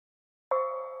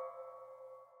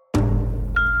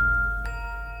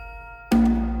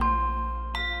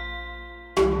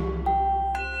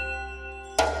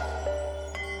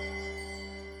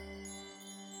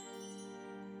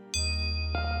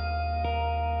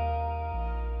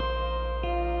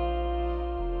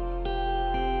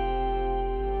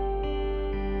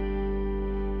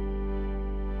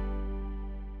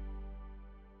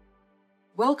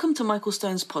Welcome to Michael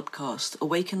Stone's podcast,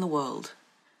 Awaken the World.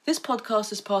 This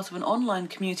podcast is part of an online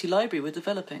community library we're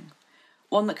developing,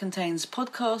 one that contains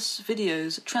podcasts,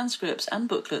 videos, transcripts and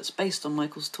booklets based on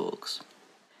Michael's talks.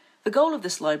 The goal of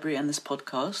this library and this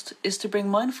podcast is to bring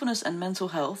mindfulness and mental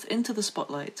health into the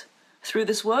spotlight. Through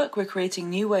this work, we're creating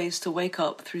new ways to wake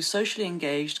up through socially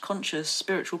engaged, conscious,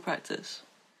 spiritual practice.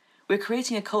 We're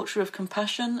creating a culture of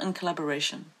compassion and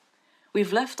collaboration.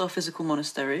 We've left our physical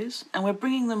monasteries and we're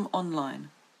bringing them online.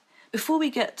 Before we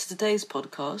get to today's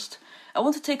podcast, I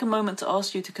want to take a moment to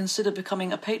ask you to consider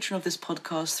becoming a patron of this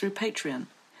podcast through Patreon.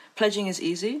 Pledging is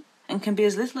easy and can be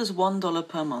as little as $1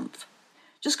 per month.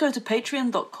 Just go to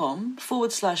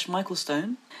patreon.com/Michael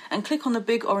Stone and click on the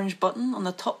big orange button on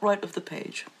the top right of the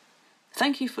page.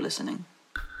 Thank you for listening.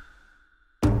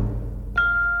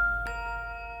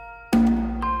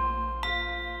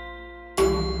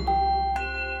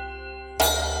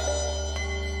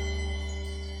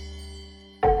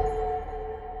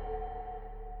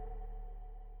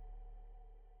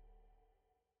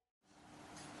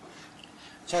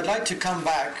 So I'd like to come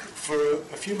back for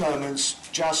a few moments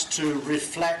just to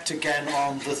reflect again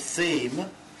on the theme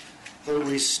that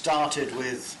we started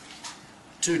with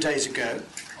 2 days ago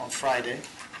on Friday.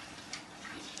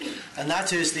 And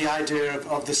that is the idea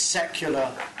of the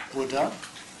secular Buddha,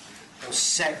 or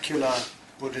secular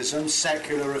Buddhism,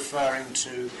 secular referring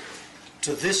to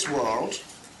this world,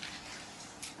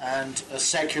 and a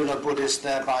secular Buddhist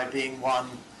thereby being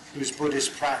one whose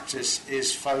Buddhist practice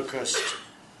is focused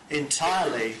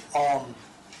entirely on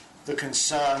the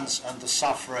concerns and the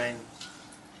suffering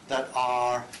that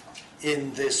are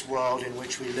in this world in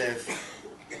which we live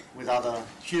with other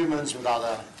humans, with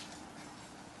other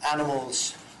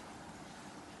animals,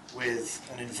 with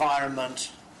an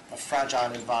environment, a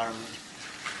fragile environment,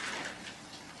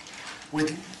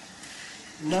 with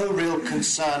no real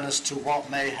concern as to what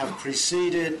may have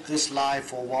preceded this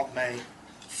life or what may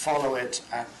follow it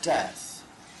at death.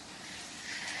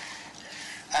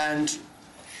 And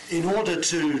in order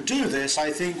to do this,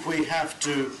 I think we have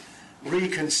to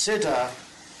reconsider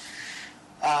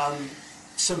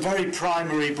some very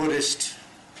primary Buddhist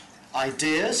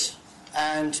ideas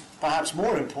and, perhaps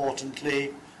more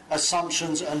importantly,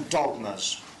 assumptions and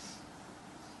dogmas.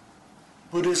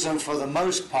 Buddhism, for the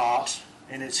most part,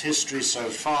 in its history so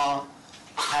far,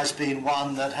 has been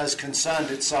one that has concerned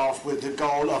itself with the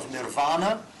goal of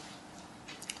nirvana,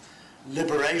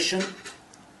 liberation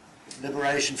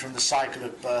from the cycle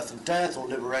of birth and death, or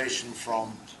liberation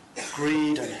from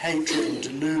greed and hatred and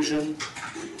delusion.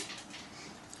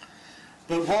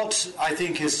 But what I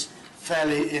think is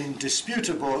fairly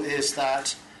indisputable is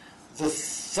that the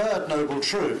third noble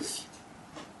truth,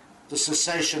 the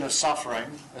cessation of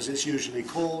suffering, as it's usually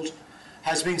called,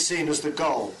 has been seen as the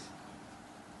goal.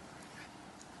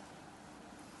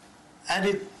 And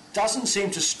it doesn't seem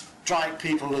to strike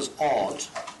people as odd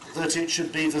that it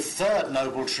should be the third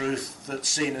noble truth that's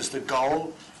seen as the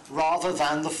goal rather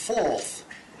than the fourth.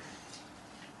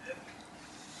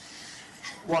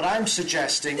 What I'm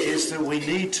suggesting is that we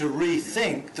need to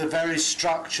rethink the very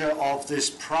structure of this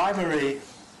primary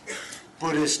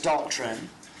Buddhist doctrine,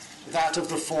 that of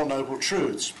the Four Noble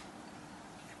Truths.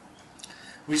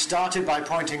 We started by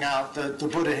pointing out that the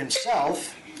Buddha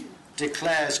himself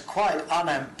declares quite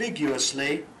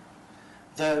unambiguously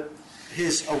that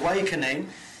his awakening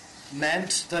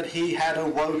meant that he had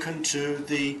awoken to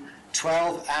the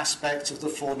 12 aspects of the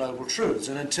Four Noble Truths.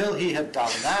 And until he had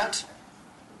done that,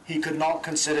 he could not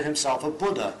consider himself a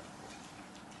Buddha.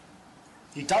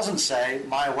 He doesn't say,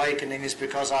 my awakening is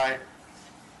because I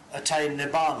attained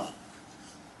Nibbana.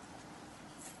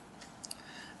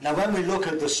 Now, when we look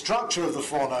at the structure of the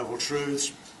Four Noble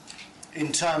Truths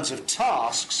in terms of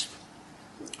tasks,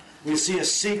 we see a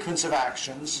sequence of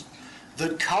actions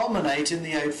that culminate in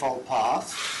the Eightfold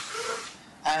Path.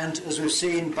 And as we've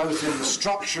seen both in the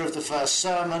structure of the first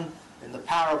sermon, in the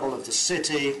parable of the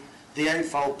city, the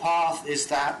Eightfold Path is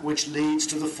that which leads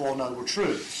to the Four Noble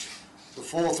Truths. The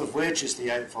fourth of which is the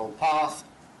Eightfold Path,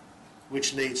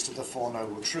 which leads to the Four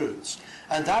Noble Truths.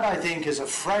 And that, I think, is a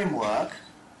framework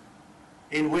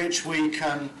in which we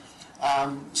can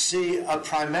see a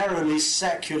primarily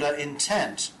secular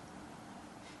intent.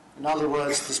 In other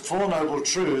words, the Four Noble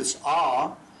Truths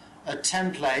are a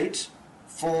template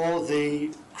for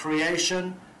the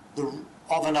creation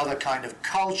of another kind of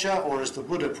culture, or as the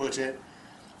Buddha put it,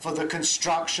 for the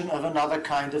construction of another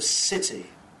kind of city,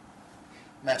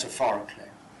 metaphorically.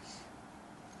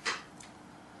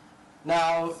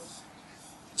 Now,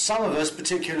 some of us,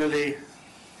 particularly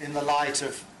in the light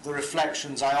of the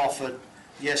reflections I offered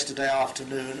yesterday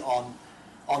afternoon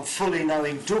on fully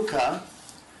knowing dukkha,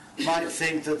 might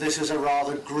think that this is a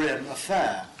rather grim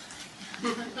affair,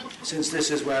 since this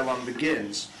is where one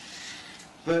begins.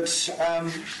 But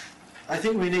I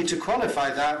think we need to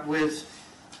qualify that with,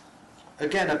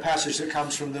 again, a passage that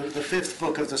comes from the fifth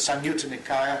book of the Samyutta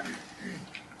Nikaya,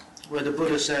 where the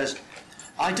Buddha says,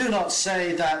 I do not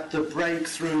say that the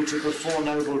breakthrough to the Four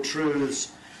Noble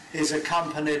Truths is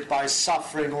accompanied by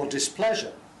suffering or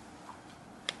displeasure.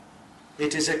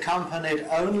 It is accompanied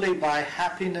only by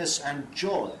happiness and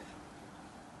joy.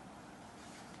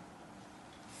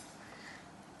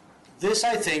 This,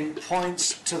 I think,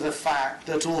 points to the fact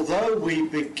that although we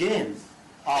begin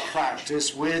our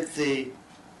practice with the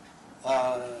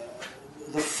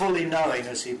fully knowing,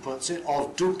 as he puts it,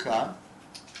 of dukkha,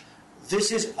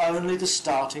 this is only the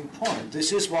starting point.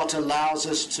 This is what allows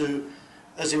us to,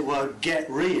 as it were, get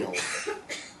real,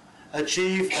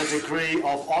 achieve a degree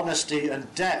of honesty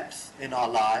and depth in our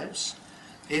lives,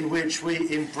 in which we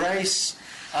embrace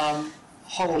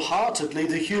wholeheartedly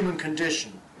the human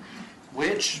condition,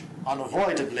 which,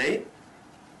 unavoidably,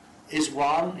 is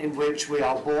one in which we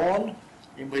are born,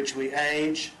 in which we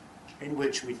age, in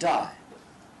which we die.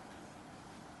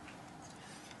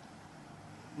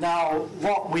 Now,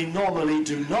 what we normally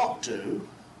do not do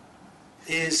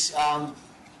is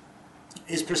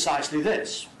precisely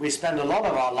this. We spend a lot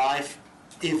of our life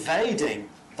evading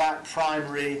that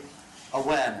primary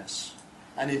awareness.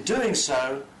 And in doing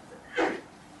so,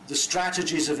 the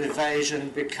strategies of evasion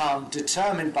become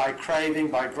determined by craving,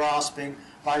 by grasping,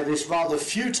 by this rather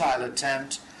futile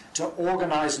attempt to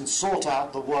organize and sort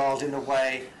out the world in a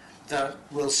way that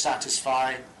will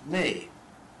satisfy me.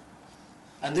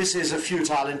 And this is a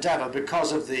futile endeavor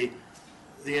because of the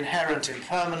inherent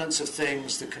impermanence of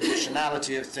things, the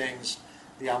conditionality of things,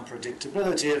 the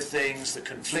unpredictability of things, the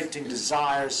conflicting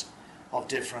desires of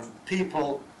different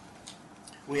people.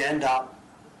 We end up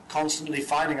constantly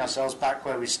finding ourselves back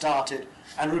where we started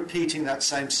and repeating that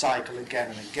same cycle again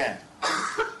and again.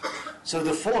 So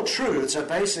the Four Truths are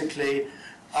basically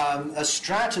a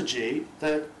strategy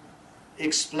that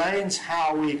explains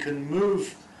how we can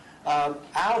move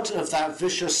out of that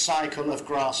vicious cycle of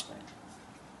grasping.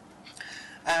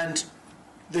 And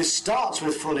this starts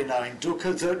with fully knowing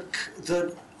dukkha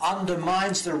that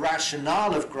undermines the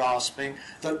rationale of grasping,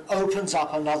 that opens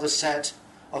up another set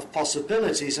of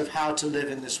possibilities of how to live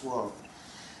in this world.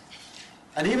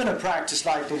 And even a practice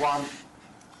like the one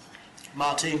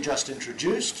Martine just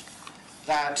introduced,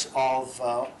 that of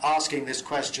asking this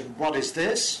question, what is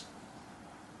this?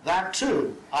 That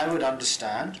too, I would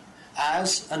understand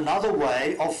as another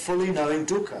way of fully knowing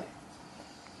dukkha.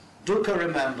 Dukkha,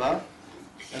 remember,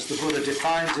 as the Buddha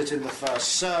defines it in the first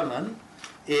sermon,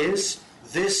 is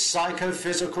this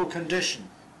psychophysical condition,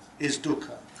 is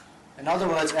dukkha. In other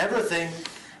words, everything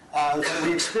that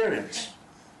we experience.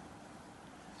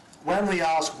 When we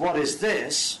ask, what is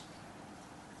this?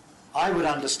 I would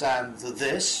understand the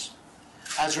this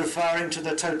as referring to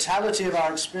the totality of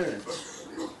our experience,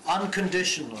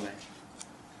 unconditionally.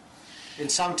 In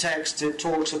some texts it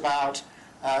talks about,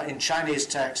 in Chinese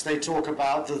texts, they talk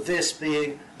about the this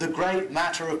being the great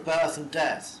matter of birth and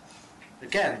death.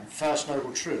 Again, First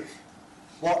Noble Truth.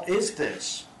 What is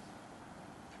this?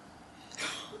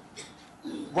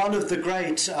 One of the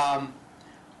great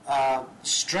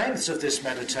strengths of this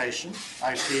meditation,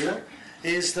 I feel,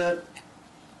 is that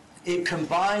it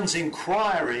combines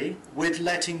inquiry with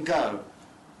letting go.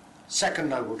 Second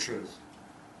Noble Truth.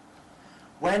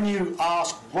 When you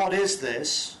ask, what is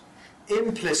this?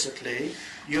 Implicitly,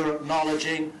 you're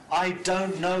acknowledging, I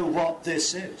don't know what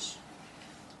this is.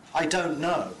 I don't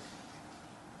know.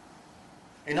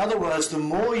 In other words, the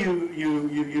more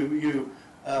you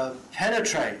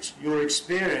penetrate your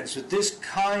experience with this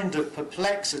kind of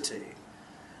perplexity,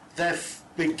 there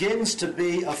begins to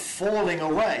be a falling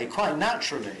away, quite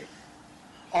naturally,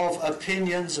 of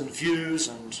opinions and views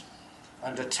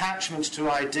and attachments to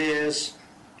ideas,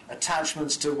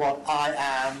 attachments to what I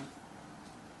am,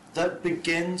 that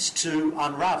begins to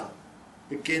unravel,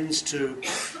 begins to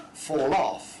fall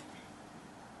off.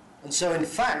 And so in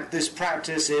fact this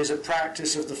practice is a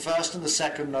practice of the first and the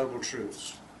second Noble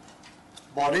Truths.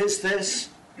 What is this?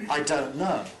 I don't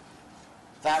know.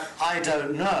 That I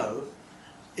don't know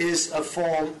is a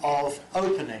form of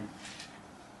opening,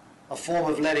 a form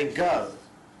of letting go,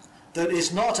 that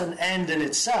is not an end in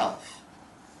itself,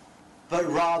 but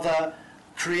rather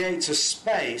creates a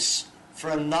space for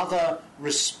another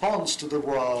response to the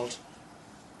world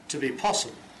to be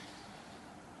possible.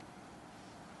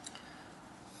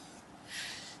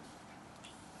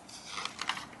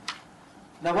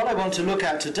 Now what I want to look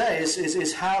at today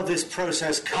is how this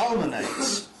process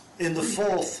culminates in the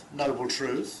fourth Noble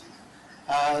Truth,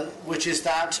 which is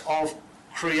that of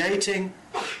creating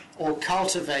or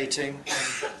cultivating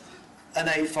an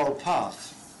eightfold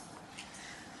path.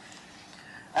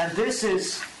 And this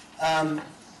is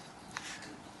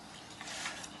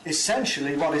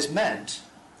essentially what is meant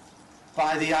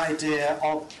by the idea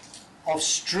of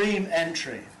stream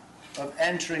entry, of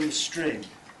entering the stream.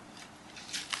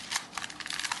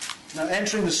 Now,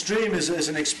 entering the stream is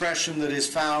an expression that is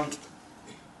found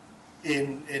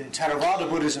in Theravada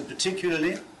Buddhism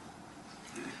particularly.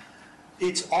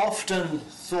 It's often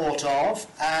thought of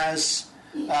as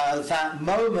that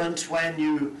moment when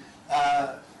you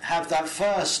have that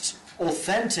first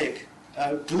authentic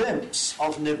glimpse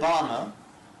of Nibbana,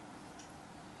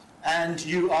 and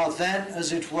you are then,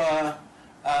 as it were,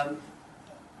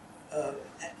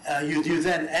 you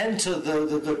then enter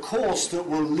the course that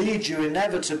will lead you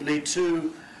inevitably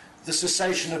to the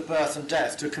cessation of birth and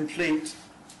death, to complete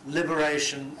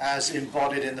liberation as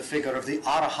embodied in the figure of the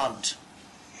Arahant.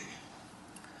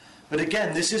 But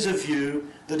again, this is a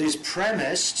view that is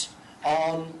premised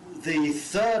on the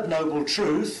third noble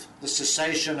truth, the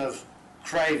cessation of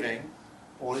craving,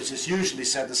 or it is usually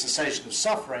said the cessation of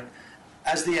suffering,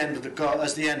 as the end of the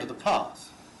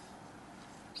path.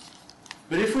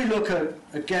 But if we look at,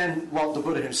 again, what the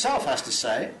Buddha himself has to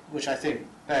say, which I think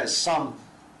bears some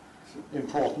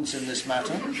importance in this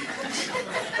matter,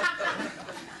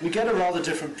 we get a rather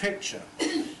different picture.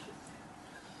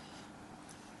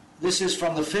 This is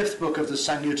from the 5th book of the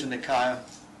Samyutta Nikaya.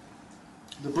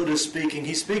 The Buddha is speaking.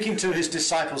 He's speaking to his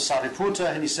disciple Sariputta,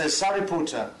 and he says,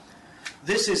 Sariputta,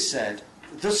 this is said,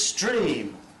 the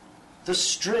stream.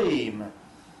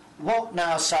 What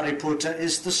now, Sariputta,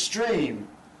 is the stream?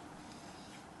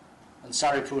 And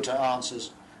Sariputta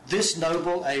answers, this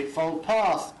noble eightfold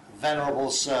path,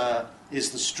 venerable sir, is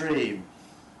the stream.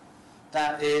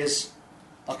 That is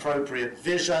appropriate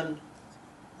vision,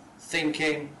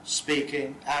 thinking,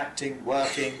 speaking, acting,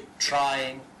 working,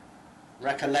 trying,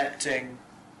 recollecting,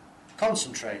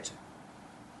 concentrating.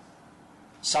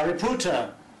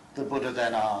 Sariputta, the Buddha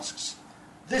then asks,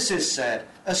 this is said,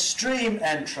 a stream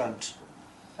entrant.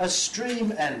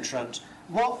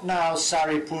 What now,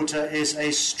 Sariputta, is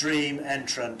a stream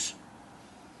entrant?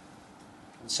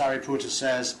 And Sariputta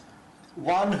says,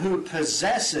 one who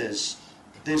possesses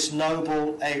this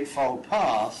noble eightfold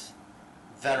path,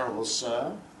 venerable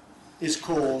sir, is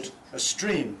called a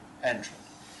stream entrant.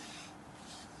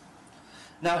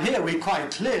 Now here we quite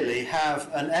clearly have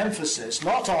an emphasis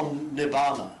not on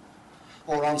Nibbana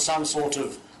or on some sort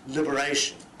of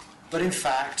liberation, but in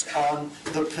fact on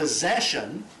the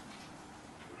possession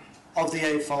of the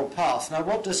Eightfold Path. Now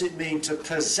what does it mean to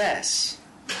possess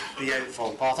the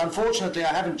Eightfold Path? Unfortunately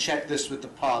I haven't checked this with the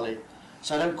Pali,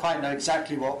 so I don't quite know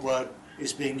exactly what word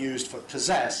is being used for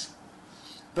possess.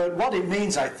 But what it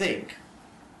means, I think,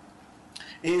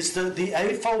 is that the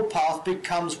Eightfold Path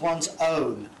becomes one's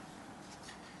own.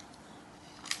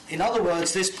 In other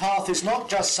words, this path is not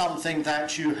just something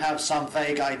that you have some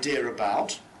vague idea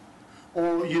about,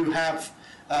 or you have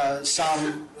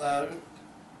some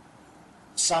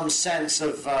sense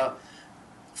of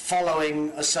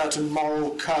following a certain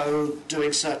moral code,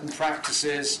 doing certain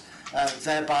practices,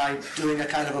 thereby doing a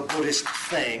kind of a Buddhist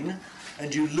thing,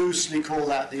 and you loosely call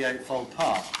that the Eightfold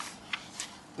Path.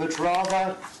 But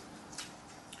rather,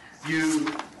 you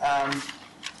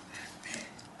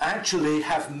actually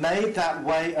have made that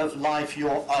way of life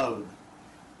your own.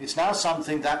 It's now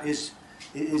something that is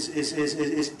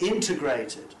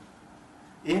integrated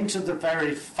into the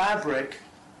very fabric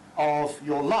of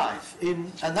your life,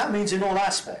 and that means in all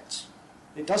aspects.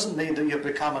 It doesn't mean that you've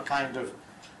become a kind of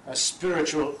a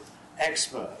spiritual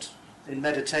expert in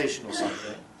meditation or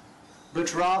something,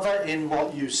 but rather in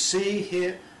what you see,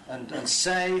 hear, and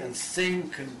say, and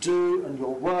think, and do, and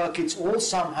your work. It's all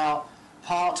somehow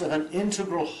part of an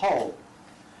integral whole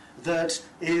that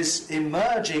is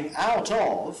emerging out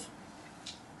of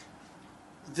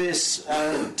this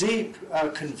deep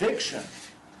conviction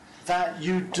that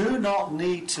you do not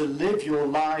need to live your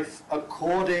life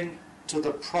according to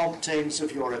the promptings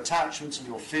of your attachments and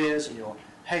your fears and your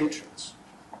hatreds.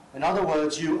 In other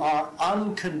words, you are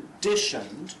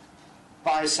unconditioned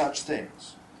by such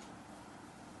things.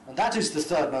 And that is the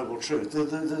third noble truth.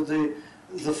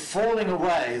 The falling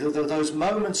away, those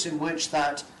moments in which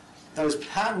those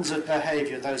patterns of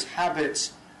behavior, those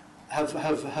habits have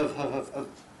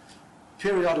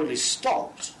periodically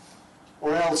stopped,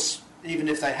 or else, even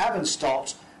if they haven't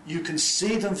stopped, you can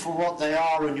see them for what they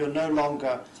are and you're no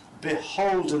longer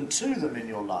beholden to them in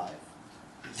your life.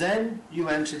 Then you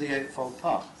enter the Eightfold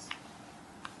Path.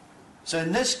 So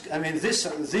in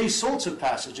these sorts of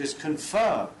passages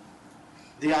confirm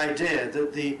the idea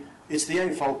that it's the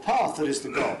Eightfold Path that is the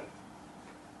goal.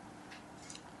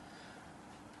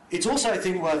 It's also, I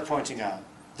think, worth pointing out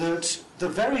that the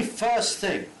very first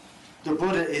thing the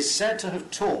Buddha is said to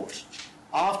have taught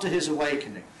after his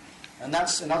awakening, and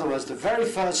that's, in other words, the very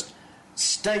first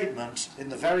statement in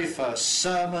the very first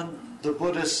sermon, the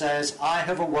Buddha says, I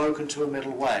have awoken to a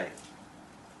middle way,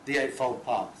 the Eightfold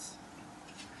Path.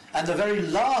 And the very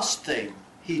last thing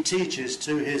he teaches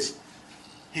to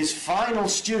his final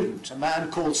student, a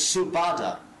man called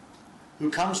Subhadda, who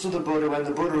comes to the Buddha when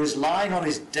the Buddha is lying on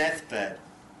his deathbed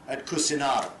at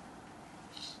Kusinara.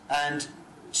 And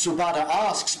Subhadda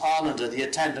asks Ananda, the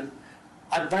attendant,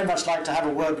 I'd very much like to have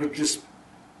a word with this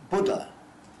Buddha.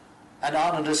 And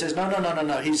Ananda says, no,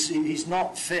 he's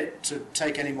not fit to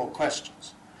take any more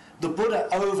questions. The Buddha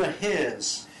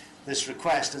overhears this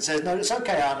request and says, no, it's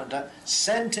okay, Ananda,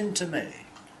 send him to me.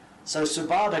 So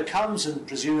Subhadda comes and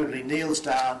presumably kneels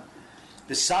down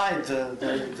beside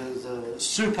the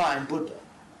supine Buddha,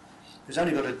 who's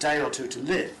only got a day or two to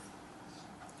live,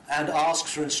 and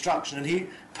asks for instruction. And he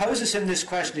poses him this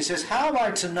question. He says, how am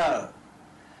I to know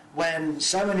when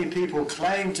so many people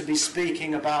claim to be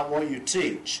speaking about what you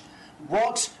teach?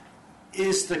 What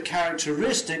is the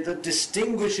characteristic that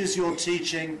distinguishes your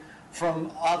teaching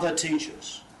from other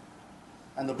teachers?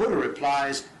 And the Buddha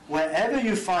replies, wherever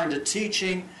you find a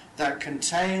teaching that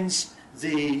contains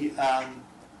the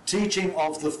teaching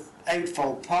of the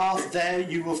Eightfold Path, there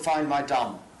you will find my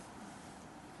Dhamma.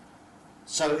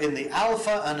 So in the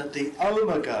alpha and at the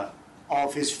omega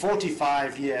of his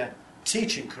 45-year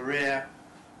teaching career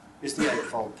is the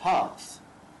Eightfold Path.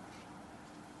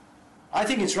 I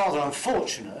think it's rather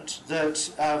unfortunate that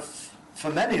for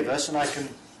many of us, and I can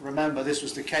remember this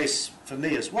was the case for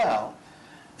me as well,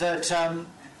 that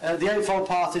the Eightfold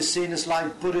Path is seen as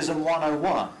like Buddhism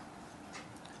 101.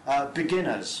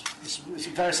 Beginners. It's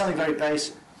something very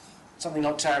basic, something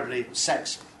not terribly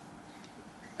sexy.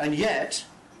 And yet,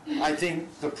 I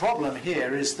think the problem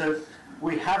here is that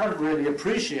we haven't really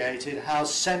appreciated how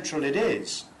central it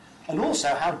is, and also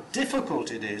how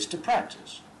difficult it is to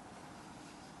practice.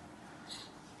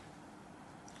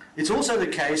 It's also the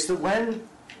case that when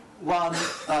one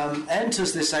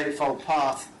enters this Eightfold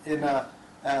Path in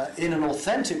an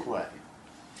authentic way,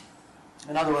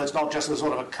 in other words, not just as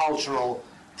sort of a cultural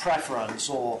preference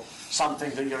or something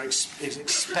that is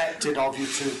expected of you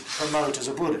to promote as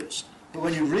a Buddhist, but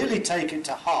when you really take it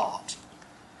to heart,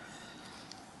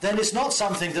 then it's not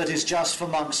something that is just for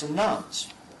monks and nuns.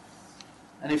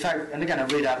 And in fact, and again I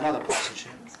read out another passage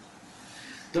here,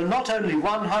 there are not only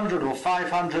 100 or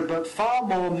 500, but far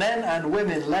more men and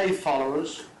women lay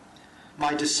followers,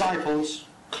 my disciples,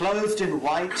 clothed in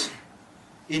white,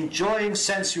 enjoying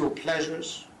sensual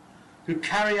pleasures, who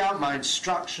carry out my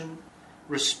instruction,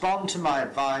 respond to my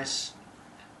advice,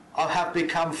 have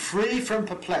become free from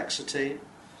perplexity,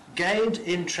 gained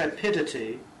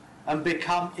intrepidity, and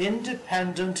become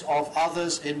independent of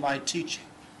others in my teaching.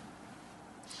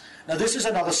 Now this is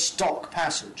another stock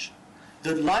passage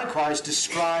that likewise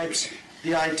describes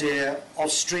the idea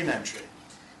of stream entry,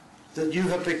 that you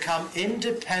have become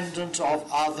independent of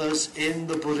others in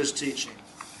the Buddha's teaching.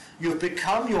 You've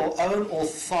become your own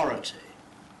authority,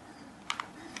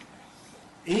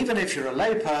 even if you're a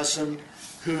layperson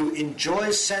who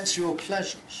enjoys sensual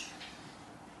pleasures.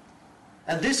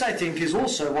 And this, I think, is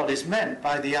also what is meant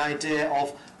by the idea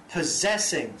of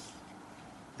possessing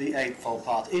the Eightfold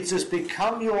Path. It has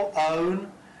become your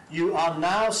own. You are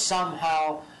now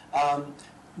somehow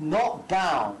not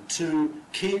bound to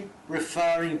keep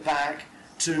referring back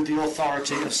to the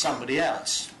authority of somebody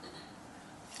else.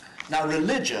 Now,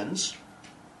 religions,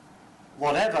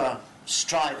 whatever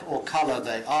stripe or colour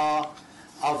they are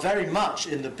very much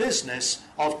in the business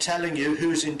of telling you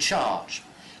who's in charge,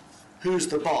 who's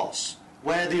the boss,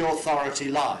 where the authority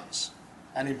lies.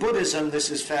 And in Buddhism, this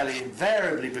has fairly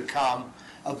invariably become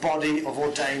a body of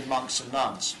ordained monks and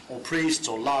nuns, or priests,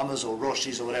 or lamas, or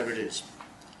roshis, or whatever it is.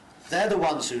 They're the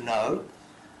ones who know,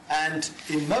 and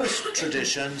in most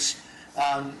traditions,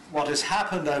 what has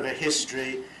happened over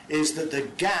history is that the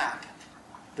gap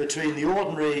between the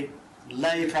ordinary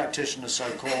lay practitioner,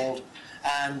 so-called,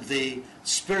 and the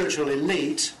spiritual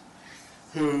elite,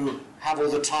 who have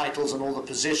all the titles and all the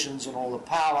positions and all the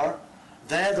power,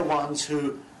 they're the ones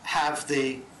who have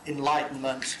the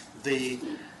enlightenment, the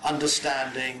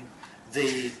understanding,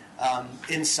 the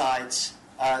insights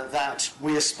that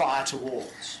we aspire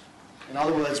towards. In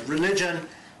other words, religion,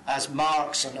 as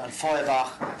Marx and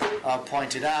Feuerbach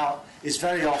pointed out, is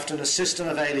very often a system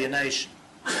of alienation.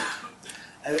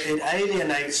 It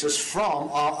alienates us from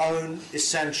our own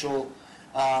essential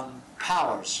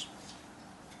powers,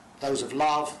 those of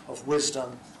love, of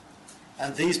wisdom,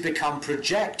 and these become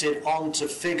projected onto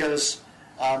figures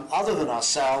other than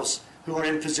ourselves who are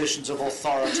in positions of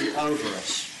authority over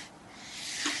us.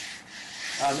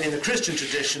 In the Christian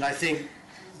tradition, I think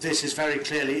this is very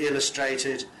clearly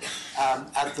illustrated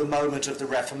at the moment of the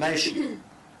Reformation,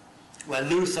 where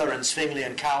Luther and Zwingli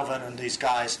and Calvin and these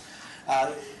guys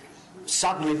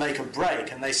suddenly make a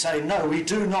break and they say, no, we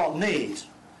do not need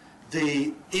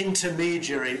the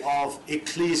intermediary of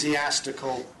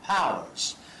ecclesiastical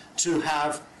powers to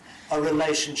have a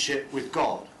relationship with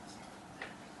God.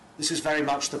 This is very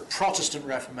much the Protestant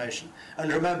Reformation.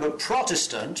 And remember,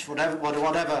 Protestant,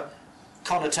 whatever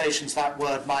connotations that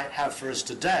word might have for us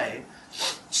today,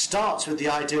 starts with the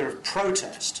idea of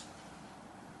protest.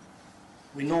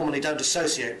 We normally don't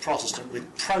associate Protestant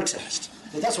with protest,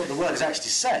 but that's what the word is actually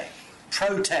saying.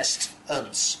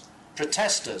 Protestants,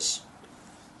 protesters.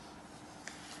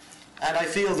 And I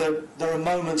feel that there are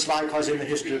moments likewise in the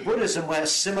history of Buddhism where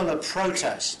similar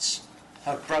protests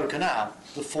have broken out.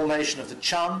 The formation of the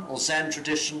Chan or Zen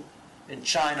tradition in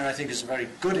China, I think, is a very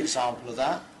good example of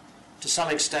that. To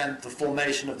some extent, the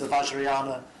formation of the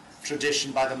Vajrayana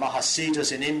tradition by the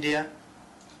Mahasiddhas in India,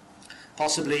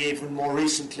 possibly even more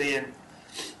recently in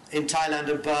Thailand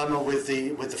and Burma with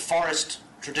the forest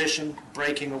tradition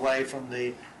breaking away from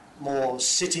the more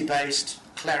city-based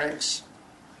clerics.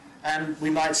 And we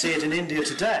might see it in India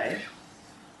today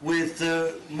with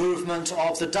the movement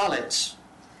of the Dalits,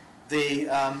 the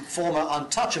former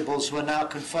untouchables who are now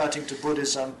converting to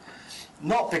Buddhism,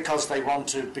 not because they want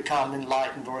to become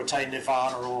enlightened or attain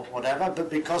nirvana or whatever, but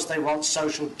because they want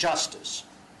social justice.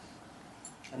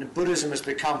 And Buddhism has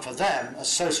become for them a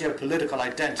socio-political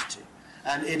identity,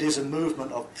 and it is a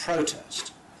movement of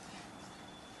protest.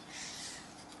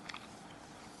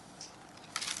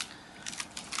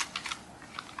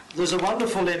 There's a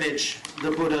wonderful image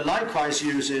the Buddha likewise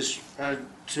uses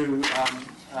to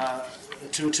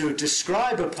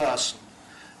describe a person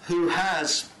who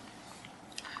has,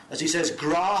 as he says,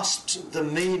 grasped the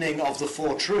meaning of the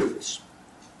Four Truths.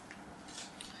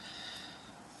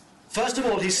 First of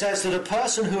all, he says that a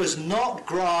person who has not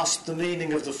grasped the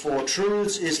meaning of the Four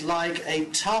Truths is like a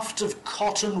tuft of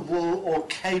cotton wool or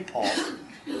kapok,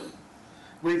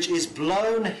 which is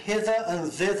blown hither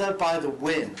and thither by the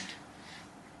wind.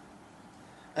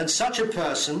 And such a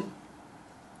person,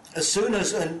 as soon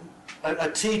as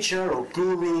a teacher or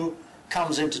guru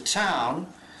comes into town,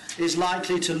 is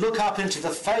likely to look up into the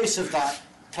face of that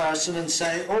person and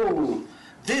say, oh,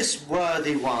 this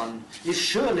worthy one is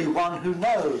surely one who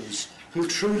knows, who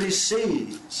truly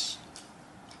sees.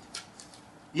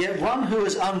 Yet one who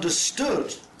has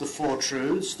understood the Four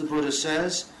Truths, the Buddha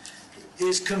says,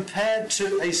 is compared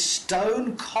to a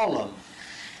stone column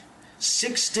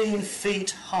 16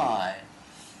 feet high,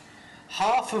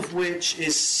 half of which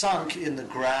is sunk in the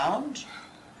ground,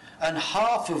 and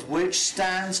half of which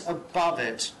stands above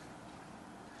it.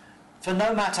 For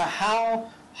no matter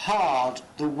how hard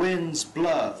the winds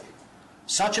blow,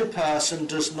 such a person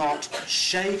does not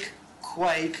shake,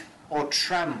 quake, or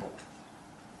tremble,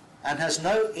 and has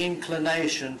no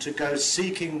inclination to go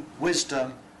seeking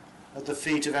wisdom at the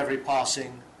feet of every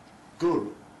passing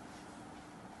guru.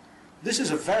 This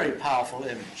is a very powerful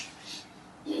image.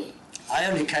 I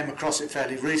only came across it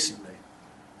fairly recently.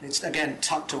 It's again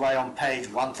tucked away on page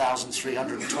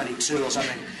 1322 or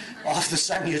something of the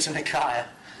Samyutta Nikaya.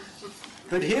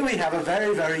 But here we have a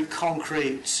very, very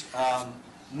concrete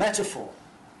metaphor.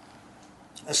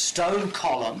 A stone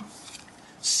column,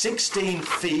 16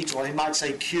 feet, or he might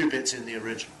say cubits in the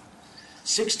original,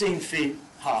 16 feet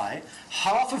high,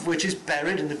 half of which is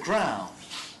buried in the ground,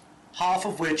 half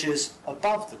of which is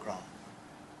above the ground.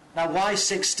 Now, why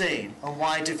 16, and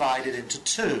why divide it into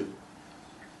two?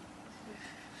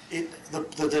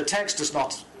 The text does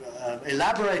not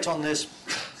elaborate on this,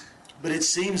 but it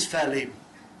seems fairly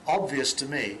obvious to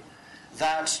me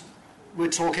that we're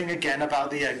talking again about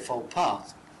the Eightfold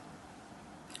Path.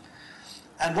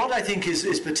 And what I think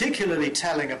is particularly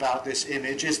telling about this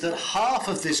image is that half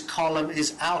of this column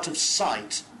is out of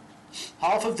sight.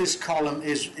 Half of this column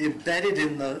is embedded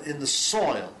in the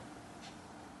soil.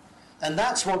 And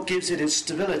that's what gives it its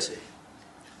stability.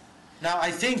 Now, I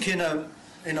think in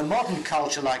a modern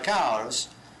culture like ours,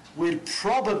 we'd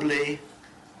probably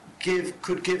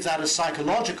could give that a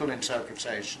psychological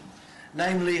interpretation.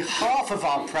 Namely, half of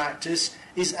our practice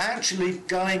is actually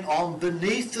going on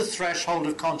beneath the threshold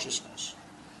of consciousness,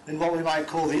 in what we might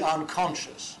call the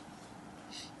unconscious,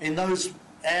 in those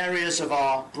areas of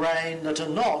our brain that are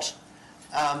not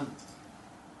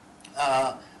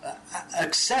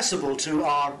accessible to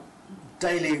our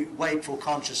daily wakeful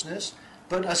consciousness,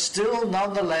 but are still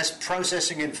nonetheless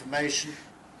processing information,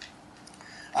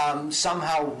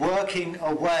 somehow working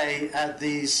away at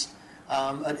these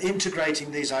and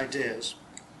integrating these ideas.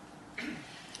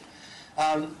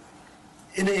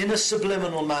 in a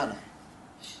subliminal manner.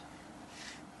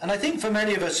 And I think for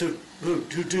many of us who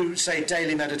do, say,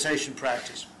 daily meditation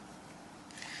practice,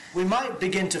 we might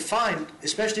begin to find,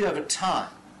 especially over time,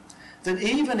 that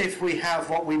even if we have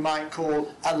what we might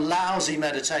call a lousy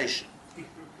meditation,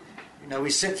 you know, we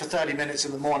sit for 30 minutes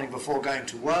in the morning before going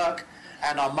to work,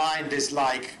 and our mind is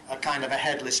like a kind of a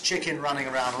headless chicken running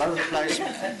around all over the place.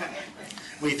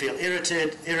 We feel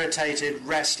irritated,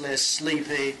 restless,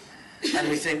 sleepy, and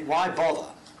we think, why bother?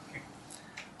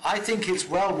 I think it's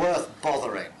well worth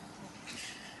bothering.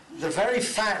 The very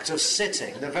fact of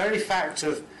sitting, the very fact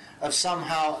of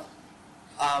somehow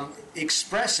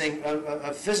expressing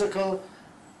a physical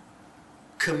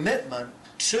commitment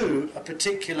to a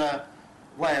particular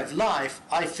way of life,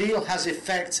 I feel has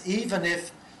effects even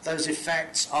if those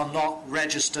effects are not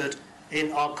registered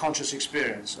in our conscious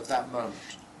experience of that moment.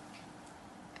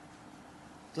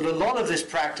 That a lot of this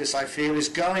practice, I feel, is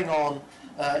going on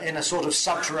in a sort of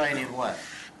subterranean way.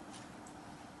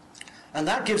 And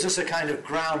that gives us a kind of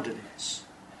groundedness,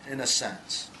 in a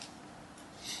sense.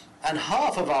 And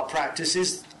half of our practice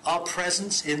is our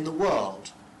presence in the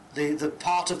world, the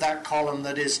part of that column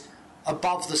that is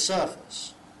above the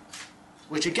surface,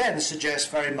 which again suggests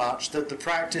very much that the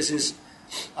practice is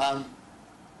a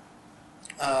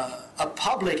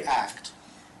public act.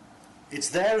 It's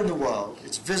there in the world,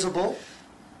 it's visible,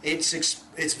 it's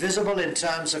visible in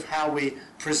terms of how we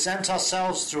present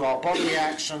ourselves through our bodily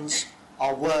actions,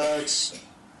 our words,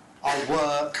 our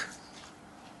work,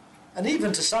 and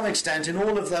even to some extent in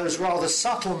all of those rather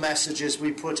subtle messages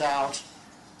we put out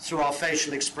through our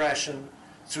facial expression,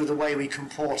 through the way we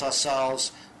comport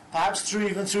ourselves, perhaps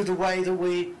even through the way that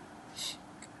we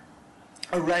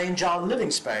arrange our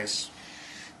living space,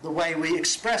 the way we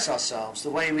express ourselves, the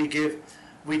way we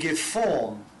give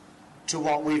form to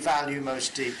what we value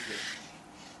most deeply.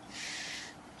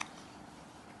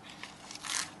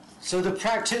 So the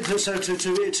practice,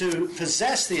 to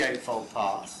possess the Eightfold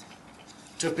Path,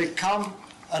 to become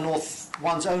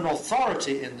one's own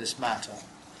authority in this matter,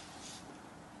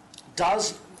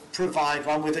 does provide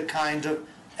one with a kind of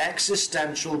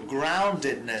existential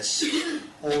groundedness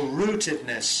or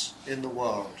rootedness in the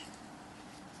world.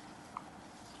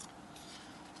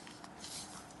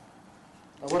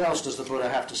 Now, what else does the Buddha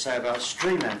have to say about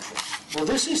stream entry? Well,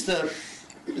 there's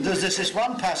this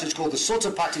one passage called the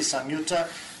Sutta Patisamyutta,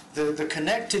 the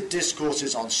connected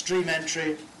discourses on stream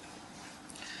entry,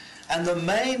 and the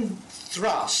main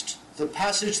thrust, the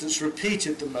passage that's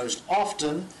repeated the most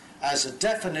often as a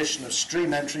definition of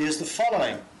stream entry, is the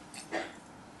following.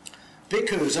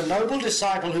 Bhikkhus, a noble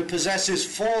disciple who possesses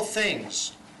 4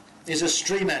 things is a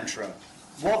stream enterer.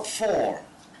 What 4?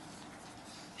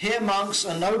 Here, monks,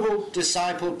 a noble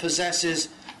disciple possesses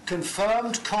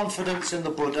confirmed confidence in the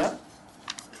Buddha,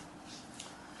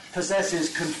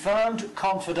 possesses confirmed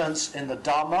confidence in the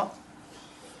Dhamma,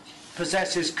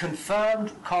 possesses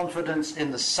confirmed confidence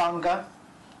in the Sangha,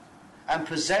 and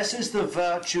possesses the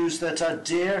virtues that are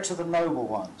dear to the noble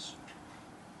ones.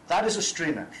 That is a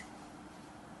stream entry.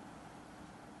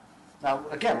 Now,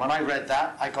 again, when I read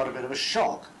that, I got a bit of a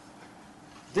shock.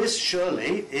 This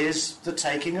surely is the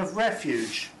taking of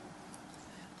refuge,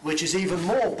 which is even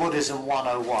more Buddhism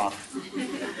 101.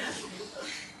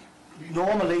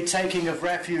 Normally, taking of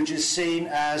refuge is seen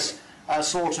as a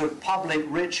sort of public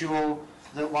ritual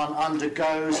that one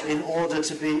undergoes in order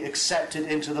to be accepted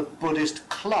into the Buddhist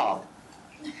club.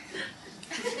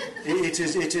 It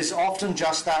is often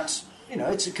just that,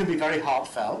 it can be very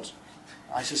heartfelt.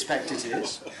 I suspect it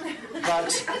is. But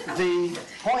the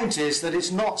point is that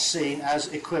it's not seen as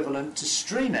equivalent to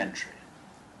stream entry.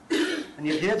 And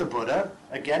you hear the Buddha,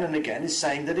 again and again, is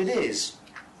saying that it is.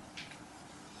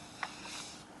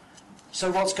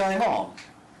 So what's going on?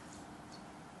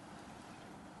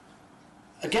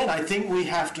 Again, I think we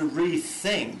have to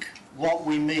rethink what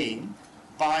we mean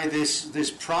by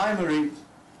this primary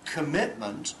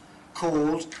commitment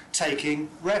called taking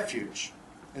refuge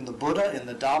in the Buddha, in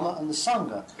the Dhamma, and the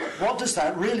Sangha. What does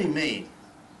that really mean?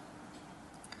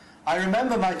 I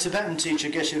remember my Tibetan teacher,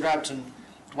 Geshe Rabten,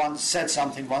 once said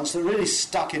something once that really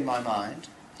stuck in my mind.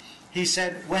 He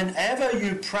said, whenever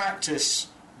you practice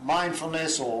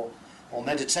mindfulness or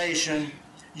meditation,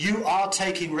 you are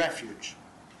taking refuge.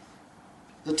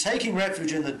 The taking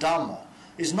refuge in the Dhamma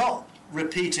is not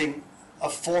repeating a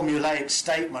formulaic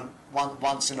statement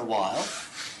once in a while,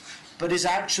 but is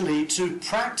actually to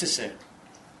practice it,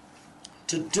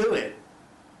 to do it.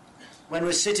 When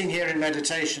we're sitting here in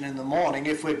meditation in the morning,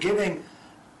 if we're giving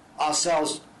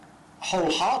ourselves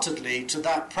wholeheartedly to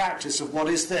that practice of what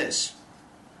is this,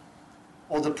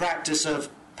 or the practice of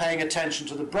paying attention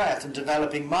to the breath and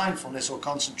developing mindfulness or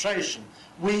concentration,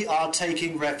 we are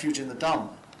taking refuge in the Dhamma.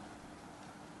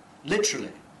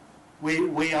 Literally.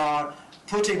 We are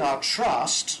putting our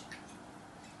trust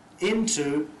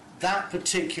into that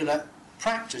particular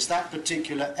practice, that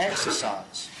particular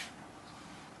exercise.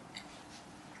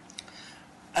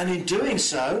 And in doing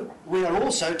so, we are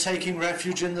also taking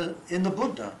refuge in the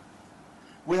Buddha.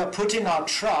 We are putting our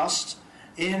trust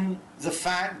in the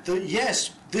fact that,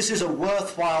 yes, this is a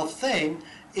worthwhile thing.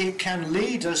 It can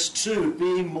lead us to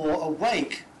being more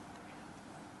awake.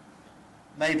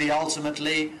 Maybe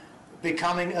ultimately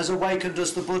becoming as awakened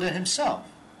as the Buddha himself.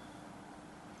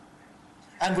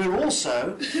 And we're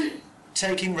also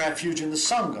taking refuge in the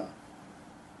Sangha.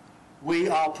 We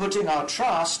are putting our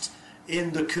trust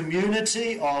in the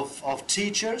community of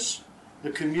teachers,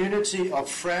 the community of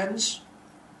friends,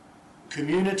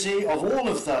 community of all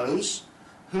of those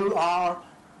who are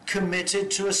committed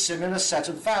to a similar set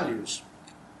of values.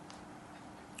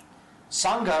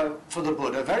 Sangha for the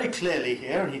Buddha, very clearly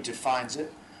here, and he defines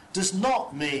it, does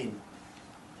not mean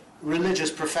religious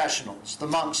professionals, the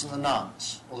monks and the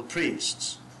nuns, or the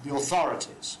priests, the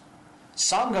authorities.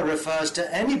 Sangha refers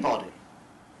to anybody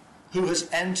who has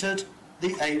entered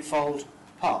the Eightfold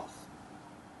Path,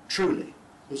 truly,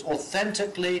 who's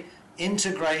authentically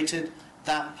integrated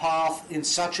that path in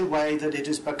such a way that it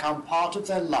has become part of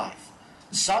their life.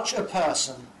 Such a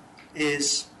person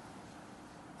is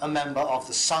a member of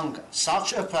the Sangha.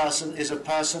 Such a person is a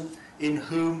person in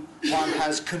whom one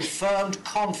has confirmed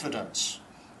confidence,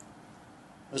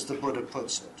 as the Buddha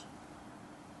puts it.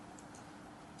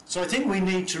 So I think we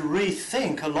need to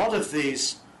rethink a lot of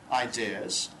these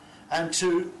ideas and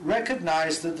to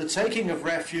recognize that the taking of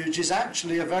refuge is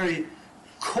actually a very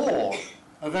core,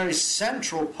 a very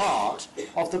central part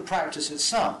of the practice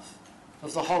itself,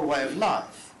 of the whole way of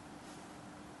life.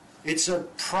 It's a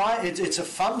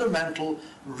fundamental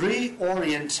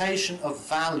reorientation of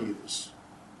values.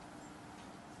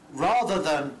 Rather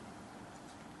than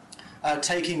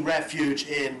taking refuge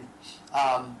in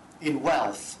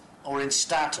wealth, or in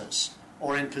status,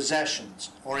 or in possessions,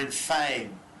 or in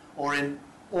fame, or in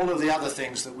all of the other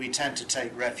things that we tend to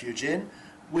take refuge in,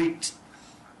 we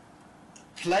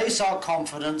place our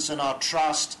confidence and our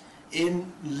trust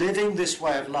in living this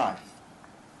way of life.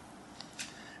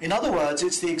 In other words,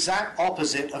 it's the exact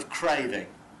opposite of craving.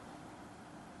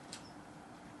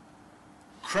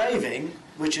 Craving,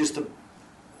 which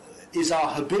is our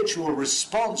habitual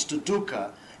response to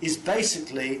dukkha, is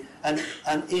basically an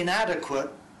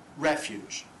inadequate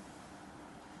refuge.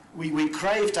 We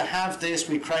crave to have this,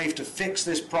 we crave to fix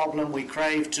this problem, we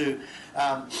crave to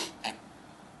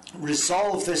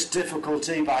resolve this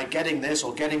difficulty by getting this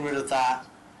or getting rid of that,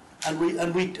 and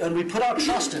we put our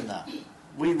trust in that.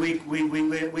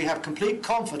 We have complete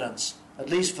confidence, at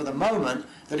least for the moment,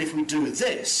 that if we do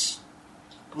this,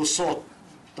 we'll sort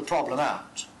the problem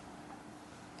out.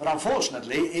 But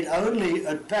unfortunately, it only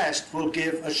at best will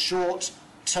give a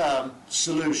short-term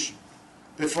solution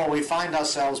before we find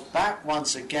ourselves back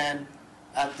once again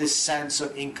at this sense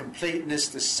of incompleteness,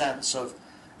 this sense of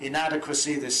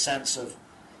inadequacy, this sense of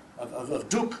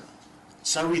dukkha.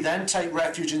 So we then take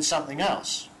refuge in something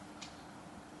else.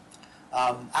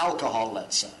 Alcohol,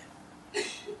 let's say.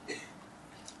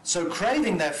 So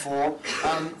craving, therefore,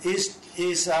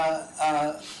 is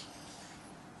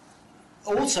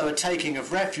also a taking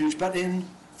of refuge, but in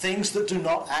things that do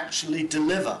not actually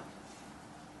deliver.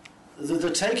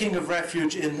 The taking of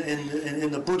refuge in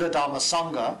the Buddha Dhamma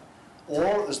Sangha,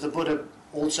 or as the Buddha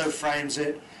also frames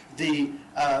it, the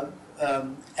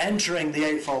entering the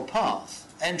Eightfold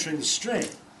Path, entering the stream,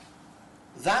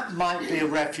 that might be a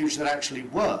refuge that actually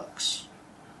works.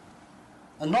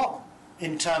 And not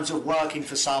in terms of working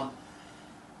for some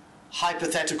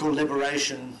hypothetical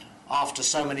liberation after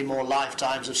so many more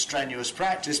lifetimes of strenuous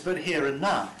practice, but here and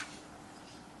now.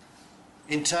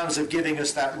 In terms of giving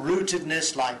us that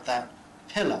rootedness, like that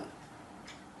pillar,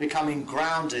 becoming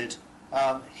grounded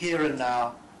here and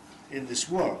now in this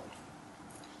world.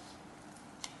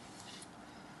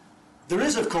 There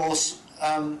is, of course,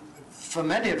 for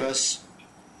many of us,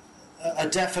 a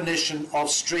definition of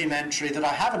stream entry that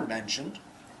I haven't mentioned,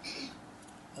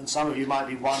 and some of you might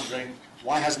be wondering,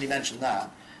 why hasn't he mentioned that?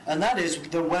 And that is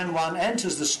that when one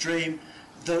enters the stream,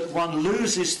 that one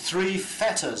loses three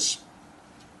fetters.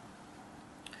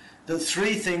 That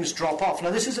three things drop off.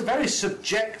 Now this is a very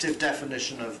subjective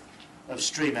definition of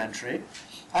stream entry,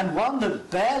 and one that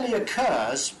barely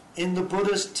occurs in the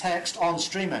Buddha's text on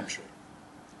stream entry.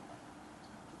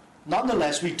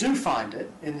 Nonetheless, we do find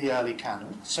it in the early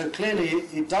canon, so clearly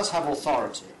it does have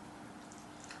authority.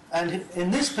 And in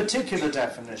this particular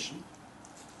definition,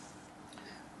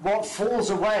 what falls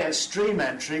away at stream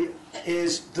entry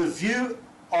is the view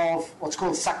of what's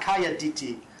called Sakaya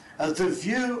Ditti, the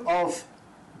view of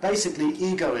basically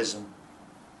egoism.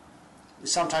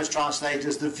 It's sometimes translated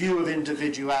as the view of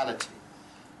individuality.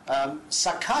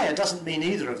 Sakaya doesn't mean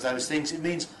either of those things. It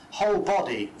means whole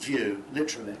body view,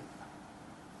 literally.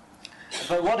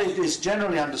 But what it is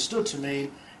generally understood to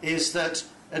mean is that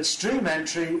at stream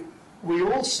entry we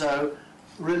also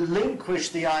relinquish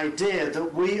the idea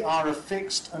that we are a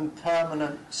fixed and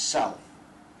permanent self.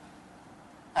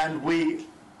 And we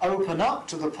open up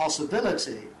to the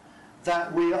possibility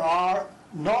that we are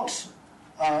not,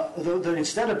 that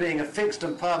instead of being a fixed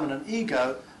and permanent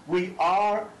ego, we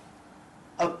are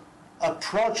a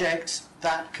project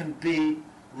that can be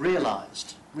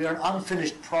realized. We are an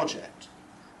unfinished project.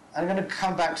 I'm going to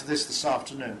come back to this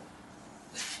afternoon.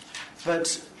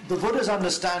 But the Buddha's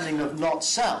understanding of not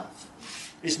self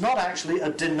is not actually a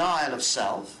denial of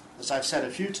self, as I've said a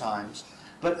few times,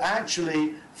 but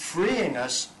actually freeing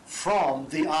us from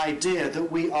the idea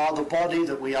that we are the body,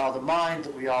 that we are the mind,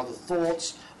 that we are the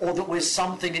thoughts, or that we're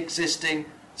something existing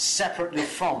separately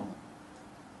from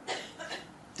them.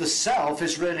 The self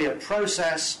is really a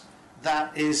process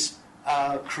that is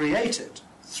created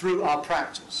through our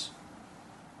practice.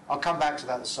 I'll come back to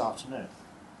that this afternoon.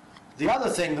 The other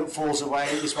thing that falls away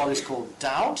is what is called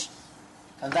doubt,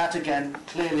 and that again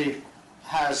clearly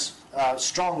has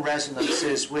strong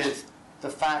resonances with the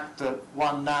fact that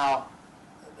one now,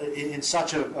 in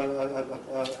such a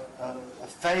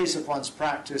phase of one's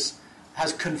practice,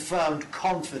 has confirmed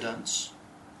confidence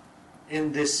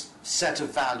in this set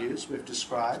of values we've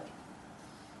described.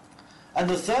 And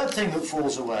the third thing that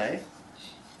falls away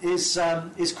is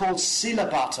called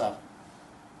Silabbata,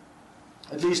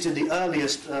 at least in the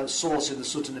earliest source in the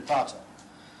Sutta Nipata,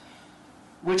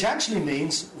 which actually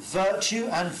means virtue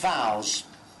and vows.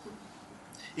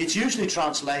 It's usually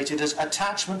translated as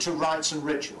attachment to rites and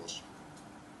rituals.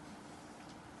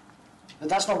 But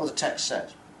that's not what the text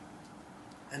said.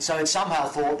 And so it's somehow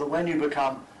thought that when you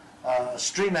become a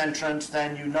stream entrant,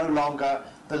 then you no longer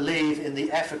believe in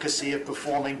the efficacy of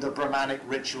performing the Brahmanic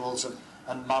rituals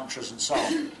and mantras and so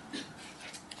on.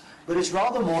 But it's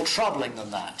rather more troubling than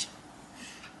that.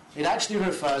 It actually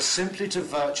refers simply to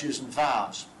virtues and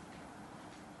vows.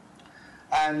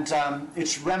 And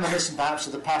it's reminiscent perhaps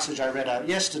of the passage I read out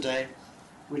yesterday,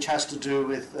 which has to do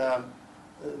with the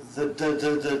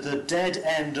dead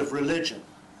end of religion,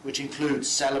 which includes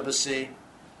celibacy,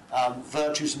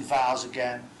 virtues and vows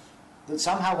again, that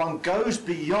somehow one goes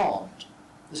beyond,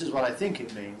 this is what I think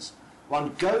it means,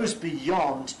 one goes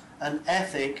beyond an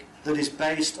ethic that is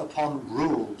based upon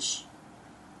rules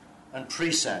and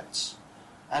precepts,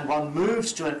 and one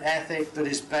moves to an ethic that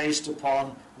is based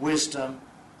upon wisdom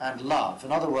and love.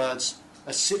 In other words,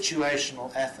 a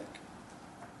situational ethic.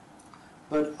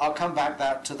 But I'll come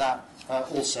back to that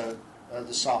also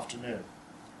this afternoon.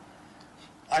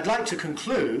 I'd like to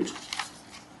conclude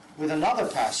with another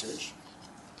passage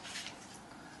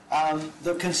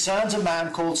that concerns a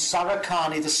man called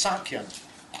Sarakani the Sakyan,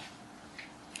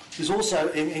 who's also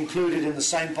included in the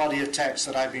same body of text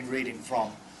that I've been reading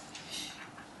from.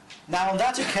 Now on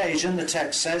that occasion, the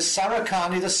text says,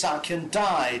 Sarakani the Sakyan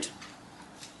died,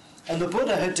 and the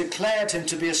Buddha had declared him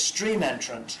to be a stream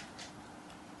entrant.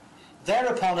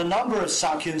 Thereupon a number of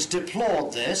Sakyans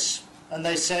deplored this, and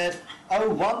they said, "Oh,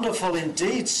 wonderful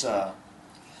indeed, sir.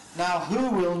 Now who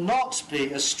will not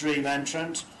be a stream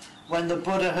entrant when the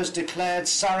Buddha has declared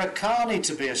Sarakani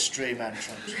to be a stream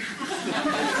entrant?"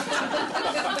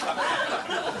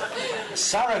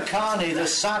 Sarakani the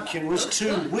Sakyan was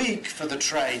too weak for the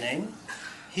training.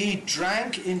 He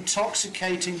drank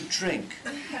intoxicating drink.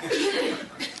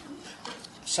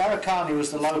 Sarakani was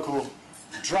the local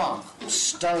drunk,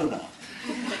 stoner.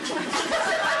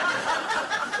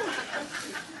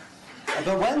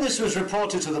 But when this was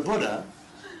reported to the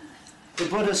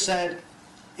Buddha said,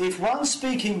 if one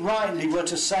speaking rightly were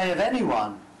to say of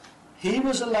anyone, he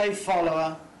was a lay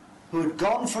follower who had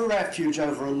gone for refuge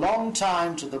over a long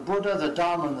time to the Buddha, the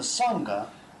Dharma and the Sangha,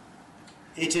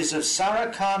 it is of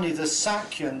Sarakani the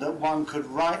Sakyan that one could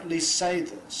rightly say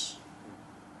this.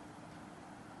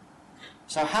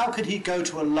 So how could he go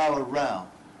to a lower realm,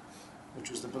 which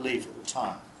was the belief at the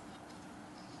time?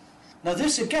 Now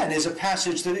this again is a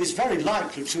passage that is very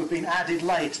likely to have been added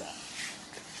later.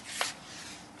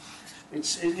 And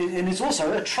it's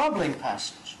also a troubling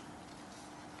passage,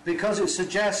 because it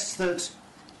suggests that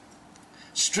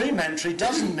stream entry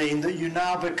doesn't mean that you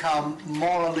now become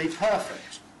morally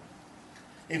perfect.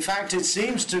 In fact, it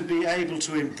seems to be able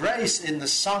to embrace in the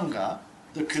Sangha,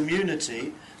 the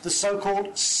community, the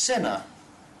so-called sinner.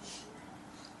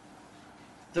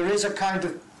 There is a kind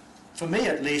of for me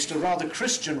at least, a rather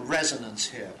Christian resonance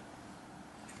here.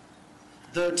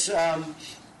 That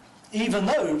even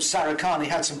though Sarikani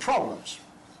had some problems,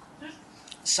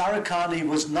 Sarikani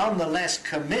was nonetheless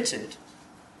committed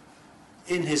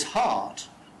in his heart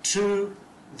to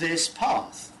this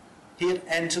path. He had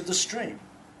entered the stream.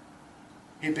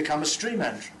 He had become a stream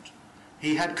entrant.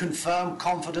 He had confirmed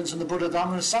confidence in the Buddha,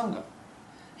 Dhamma and Sangha.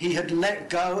 He had let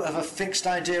go of a fixed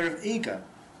idea of ego.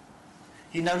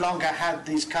 He no longer had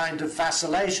these kind of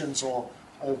vacillations or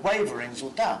waverings or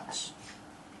doubts.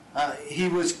 He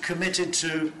was committed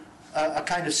to a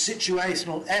kind of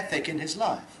situational ethic in his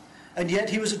life. And yet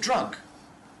he was a drunk.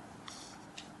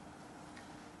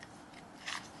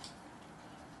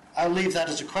 I'll leave that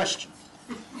as a question.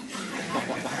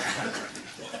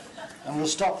 And we'll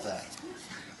stop there.